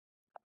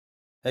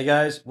Hey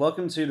guys,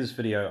 welcome to this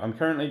video. I'm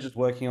currently just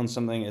working on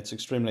something. It's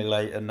extremely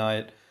late at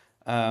night,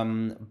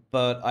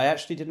 but I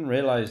actually didn't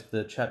realize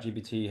that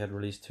ChatGPT had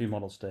released two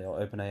models today, or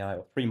OpenAI,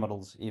 or three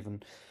models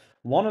even.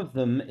 One of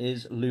them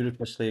is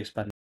ludicrously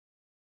expensive.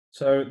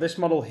 So this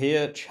model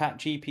here,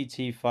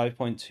 ChatGPT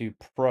 5.2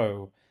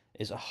 Pro,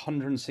 is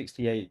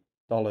 $168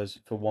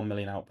 for 1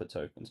 million output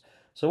tokens.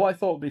 So what I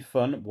thought would be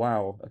fun,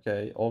 wow,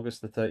 okay,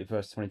 August the 31st,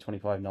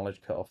 2025 knowledge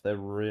cutoff, they're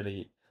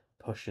really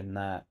pushing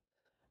that.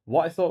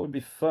 What I thought would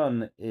be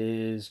fun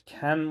is,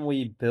 can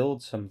we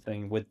build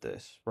something with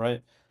this,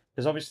 right?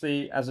 Because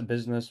obviously, as a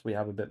business, we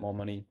have a bit more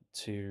money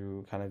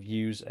to kind of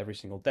use every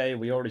single day.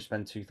 We already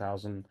spend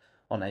 2,000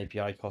 on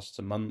API costs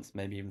a month,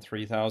 maybe even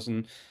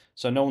 3,000.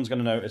 So no one's going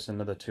to notice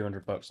another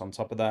 200 bucks on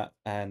top of that.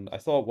 And I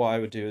thought what I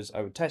would do is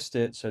I would test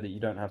it so that you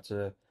don't have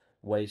to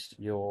waste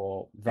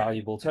your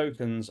valuable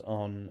tokens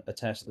on a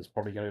test that's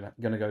probably going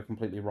to go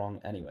completely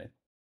wrong anyway.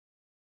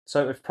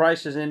 So if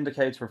price is an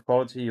indicator of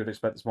quality, you would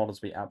expect this model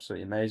to be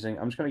absolutely amazing.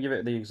 I'm just going to give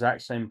it the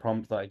exact same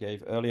prompt that I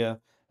gave earlier,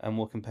 and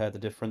we'll compare the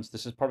difference.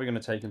 This is probably going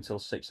to take until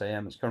 6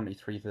 a.m. It's currently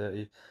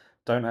 3:30.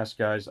 Don't ask,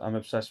 guys. I'm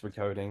obsessed with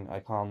coding.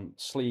 I can't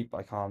sleep.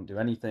 I can't do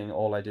anything.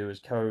 All I do is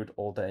code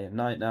all day and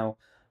night now.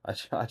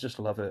 I just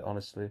love it,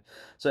 honestly.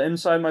 So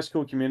inside my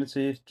school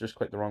community, just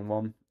click the wrong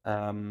one.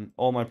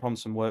 All my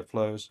prompts and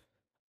workflows.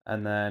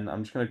 And then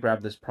I'm just going to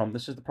grab this prompt.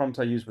 This is the prompt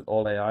I use with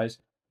all AIs.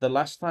 The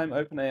last time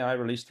OpenAI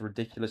released a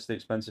ridiculously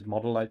expensive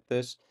model like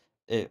this,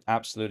 it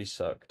absolutely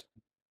sucked.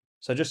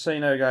 So just so you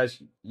know,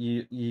 guys,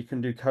 you can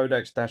do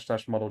codex dash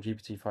dash model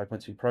GPT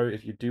 5.2 Pro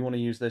if you do want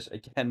to use this.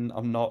 Again,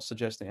 I'm not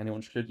suggesting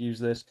anyone should use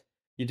this.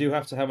 You do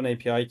have to have an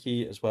API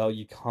key as well.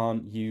 You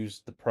can't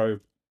use the Pro.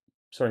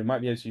 Sorry, you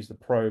might be able to use the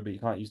Pro, but you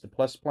can't use the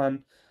Plus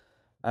plan.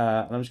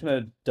 And I'm just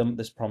going to dump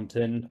this prompt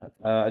in.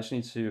 I just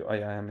need to. I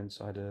am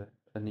inside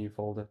a new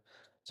folder.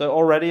 So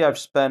already I've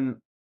spent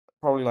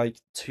probably like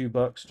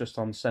 $2 just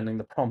on sending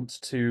the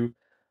prompt to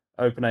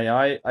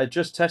OpenAI. I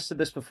just tested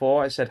this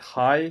before. I said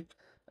hi,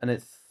 and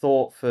it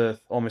thought for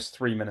almost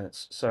 3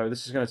 minutes. So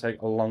this is going to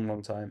take a long,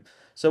 long time.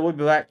 So we'll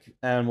be back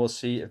and we'll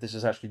see if this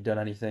has actually done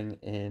anything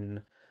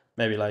in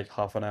maybe like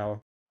half an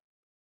hour.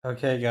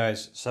 Okay,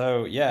 guys.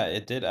 So yeah,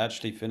 it did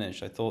actually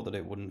finish. I thought that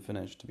it wouldn't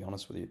finish, to be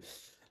honest with you.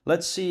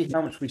 Let's see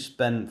how much we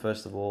spent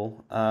first of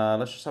all.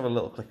 Let's just have a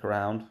little click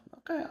around.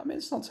 Okay, I mean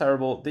it's not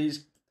terrible.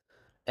 These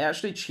it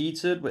actually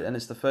cheated, and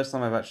it's the first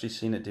time I've actually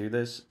seen it do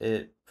this.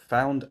 It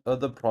found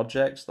other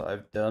projects that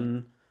I've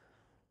done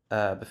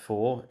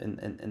before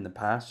in the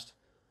past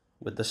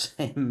with the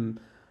same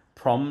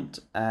prompt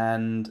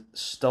and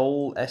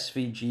stole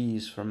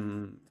SVGs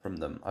from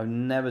them. I've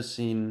never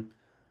seen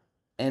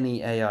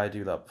any AI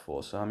do that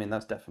before, so I mean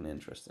that's definitely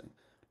interesting.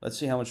 Let's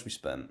see how much we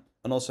spent.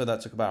 And also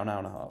that took about an hour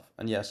and a half.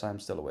 And yes, I'm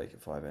still awake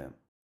at 5 a.m.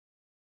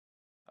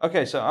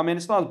 Okay, so I mean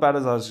it's not as bad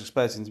as I was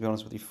expecting, to be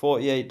honest with you.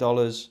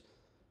 $48.97.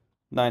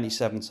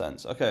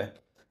 Okay.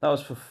 That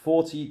was for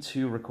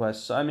 42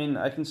 requests. So, I mean,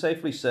 I can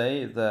safely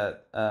say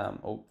that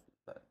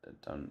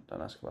don't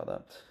ask about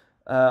that.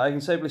 I can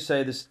safely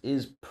say this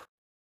is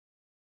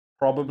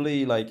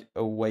probably like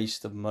a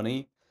waste of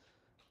money.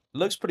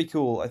 Looks pretty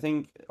cool. I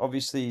think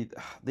obviously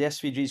the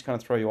SVGs kind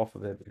of throw you off a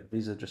bit because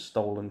these are just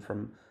stolen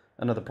from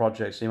another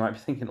project. So you might be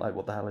thinking like,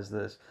 what the hell is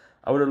this?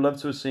 I would have loved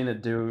to have seen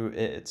it do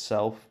it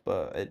itself,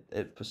 but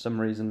it for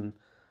some reason,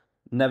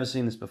 never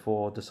seen this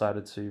before,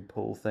 decided to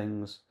pull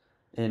things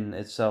in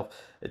itself.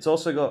 It's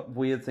also got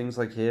weird things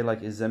like here,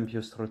 like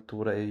esempio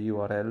struttura e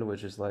URL,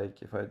 which is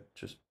like, if I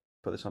just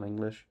put this on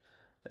English,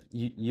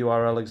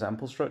 URL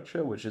example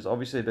structure, which is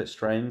obviously a bit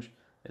strange.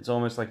 It's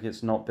almost like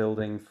it's not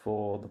building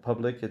for the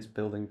public, it's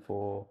building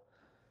for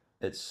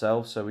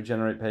itself. So we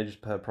generate pages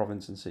per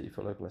province and city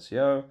for local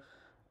SEO.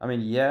 I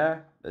mean, yeah,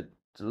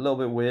 it's a little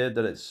bit weird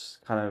that it's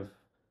kind of,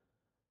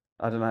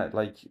 I don't know,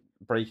 like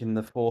breaking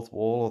the fourth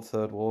wall or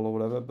third wall or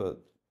whatever,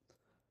 but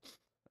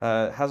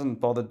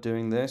hasn't bothered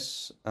doing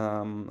this.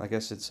 I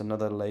guess it's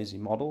another lazy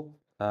model,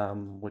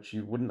 which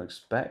you wouldn't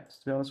expect,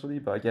 to be honest with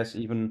you. But I guess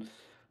even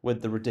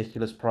with the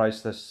ridiculous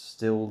price, they're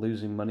still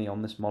losing money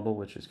on this model,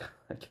 which is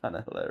kind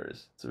of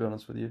hilarious, to be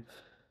honest with you.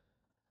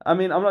 I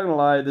mean, I'm not gonna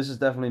lie, this is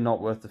definitely not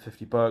worth the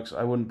 $50.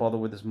 I wouldn't bother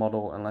with this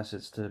model unless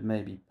it's to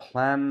maybe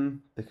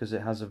plan, because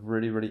it has a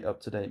really, really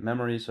up-to-date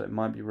memory, so it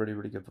might be really,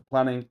 really good for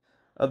planning.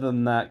 Other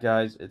than that,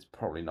 guys, it's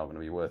probably not going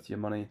to be worth your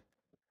money.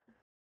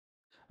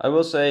 I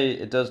will say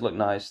it does look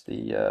nice.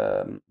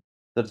 The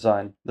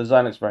design, the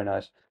design looks very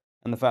nice,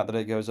 and the fact that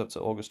it goes up to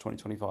August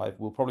 2025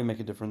 will probably make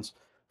a difference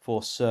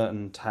for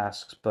certain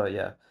tasks. But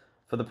yeah,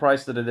 for the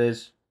price that it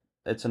is,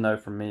 it's a no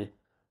from me.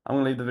 I'm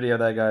gonna leave the video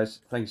there,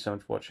 guys. Thank you so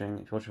much for watching.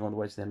 If you're watching all the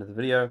way to the end of the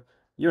video,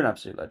 you're an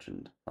absolute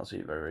legend. I'll see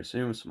you very, very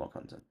soon with some more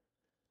content.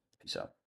 Peace out.